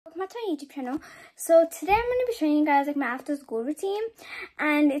welcome back to my YouTube channel. So today I'm going to be showing you guys like my after school routine,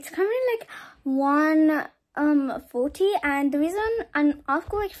 and it's currently like 1:40, and the reason our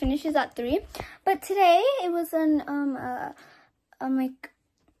school like finishes at 3, but today it was an like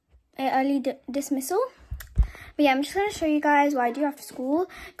an early dismissal. But yeah, I'm just going to show you guys what I do after school,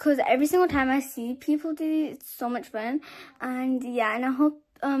 because every single time I see people do it, it's so much fun. And yeah, and I hope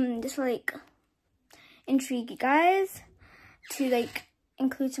this will like intrigue you guys to like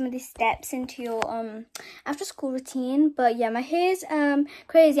include some of these steps into your after school routine. But yeah, my hair's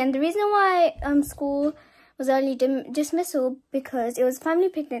crazy, and the reason why school was early dismissal because it was family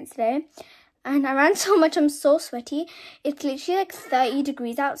picnic today, and I ran so much. I'm so sweaty. It's literally like 30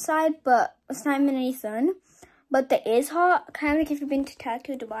 degrees outside, but it's not even any sun. But there is hot, kind of like if you've been to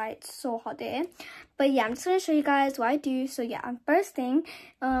Turkey or Dubai, it's so hot there. But yeah, I'm just going to show you guys what I do. So yeah, first thing,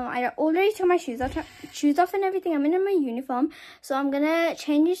 I already took my shoes off and everything. I'm in my uniform. So I'm going to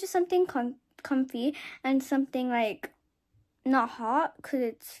change into something comfy and something like not hot, because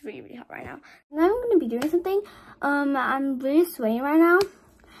it's really, really hot right now. Now I'm going to be doing something. I'm really sweating right now.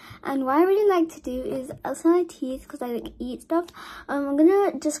 And what I really like to do is brush my teeth, because I like eat stuff. I'm going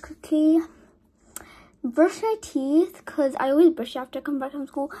to just quickly brush my teeth, because I always brush after I come back from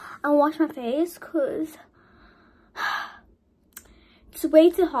school, and wash my face because it's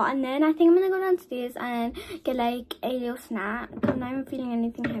way too hot. And then I think I'm gonna go downstairs and get like a little snack. I'm not even feeling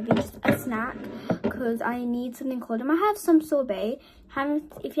anything heavy, just a snack, because I need something cold. I might have some sorbet.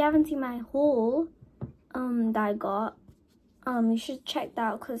 If you haven't seen my haul that I got, you should check that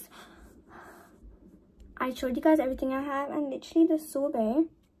out, because I showed you guys everything I have, and literally the sorbet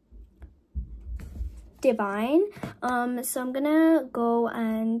divine. So I'm gonna go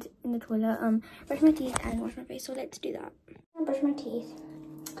and in the toilet brush my teeth and wash my face. So let's do that. I brush my teeth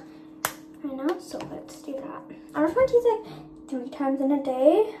right now, so let's do that. I brush my teeth like 3 times in a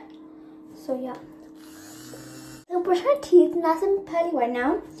day, so yeah. So brush my teeth nice and pearly right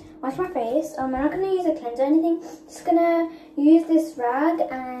now. Wash my face. I'm not gonna use a cleanser or anything. Just gonna use this rag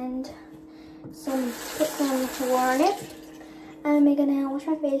and put some water on it, and we're gonna wash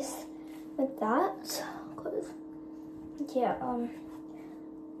my face with that, because yeah.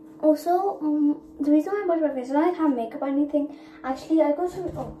 Also, the reason why I wash my face is I don't have makeup or anything. Actually, I go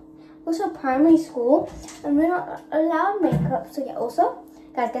to a primary school and we're not allowed makeup. So yeah. Also,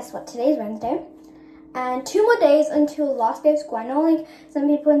 guys, guess what? Today is Wednesday, and 2 more days until the last day of school. I know like some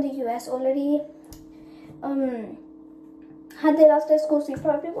people in the US already had their last day of school, so you're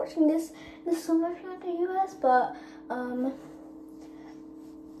probably watching this summer if you're in the US. But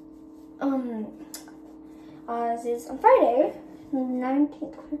ours is on Friday, the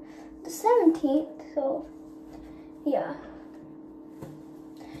 19th, the 17th, so yeah.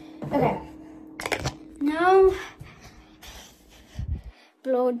 Okay, now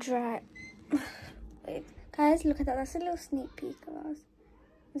blow dry. Wait, guys, look at that. That's a little sneak peek of ours.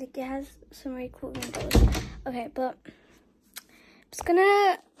 Like, it has some really cool windows. Okay, but I'm just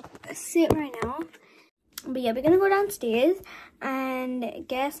gonna sit right now. But yeah, we're gonna go downstairs and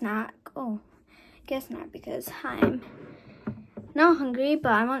get a snack. Because I'm not hungry,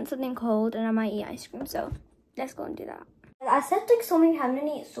 but I want something cold and I might eat ice cream. So let's go and do that. I said like so many times I'm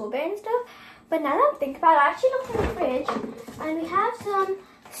gonna eat sorbet and stuff, but now that I think about it, I actually looked in the fridge and we have some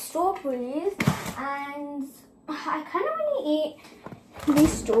strawberries, and I kind of want to eat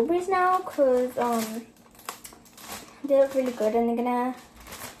these strawberries now, because they look really good and they're gonna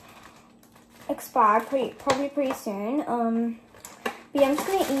expire probably pretty soon. But yeah, I'm just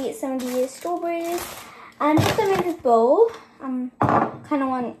gonna eat some of these strawberries and put them in this bowl. Kind of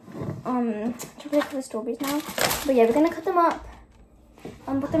want chocolate covered strawberries now. But yeah, we're gonna cut them up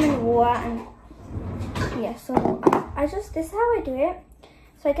and put them in water, and yeah. So this is how I do it.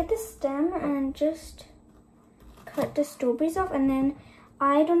 So I get this stem and just cut the strawberries off, and then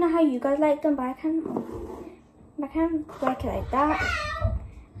I don't know how you guys like them, but I can like it like that.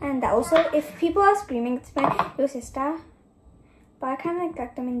 And that also, if people are screaming, it's my little sister. But I kind of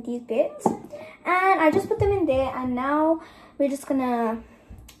like them in these bits. And I just put them in there, and now we're just gonna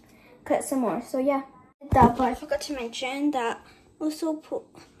cut some more. So yeah. But I forgot to mention that I also put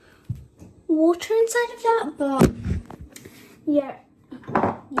water inside of that. But yeah.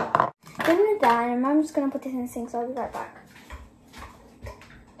 Then with that, and I'm just gonna put this in the sink, so I'll be right back.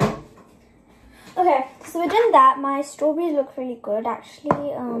 Okay, so we're done that. My strawberries look really good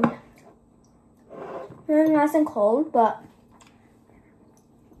actually. They're nice and cold, but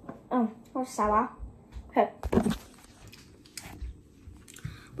or sour. Okay.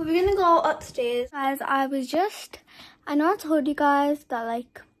 But we're gonna go upstairs. Guys, I know I told you guys that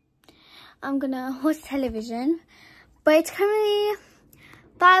like I'm gonna watch television, but it's currently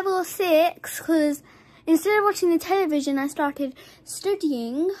 5 or 6 because instead of watching the television, I started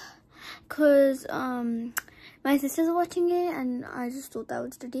studying because my sisters are watching it and I just thought that I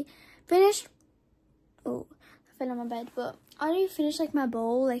would study. Finished. Oh, I fell on my bed, but I already finished like my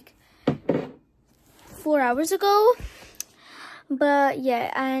bowl like 4 hours ago. But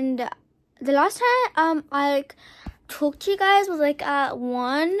yeah, and the last time I like talked to you guys was like at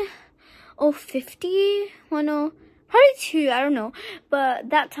 1:50, probably 2, I don't know. But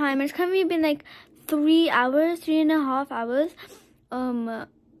that time it's kind of been like 3 hours, 3.5 hours.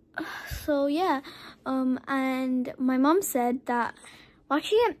 So yeah, and my mom said that, well,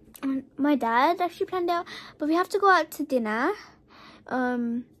 actually my dad actually planned out, but we have to go out to dinner,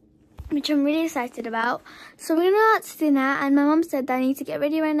 which I'm really excited about. So we're gonna go out to dinner, and my mom said that I need to get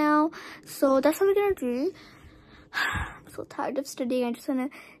ready right now, so that's what we're gonna do. I'm so tired of studying. I just wanna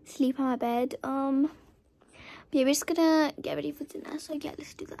sleep on my bed. But yeah, we're just gonna get ready for dinner, so yeah,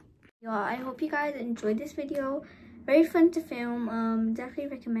 let's do that. Yeah, I hope you guys enjoyed this video. Very fun to film. Definitely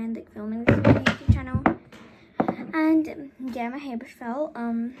recommend like filming this on my YouTube channel. And yeah, my hairbrush fell.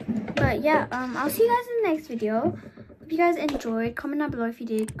 But yeah, I'll see you guys in the next video. Hope you guys enjoyed. Comment down below if you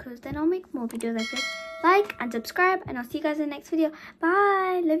did, because then I'll make more videos like this. Like and subscribe, and I'll see you guys in the next video.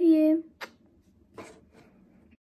 Bye. Love you.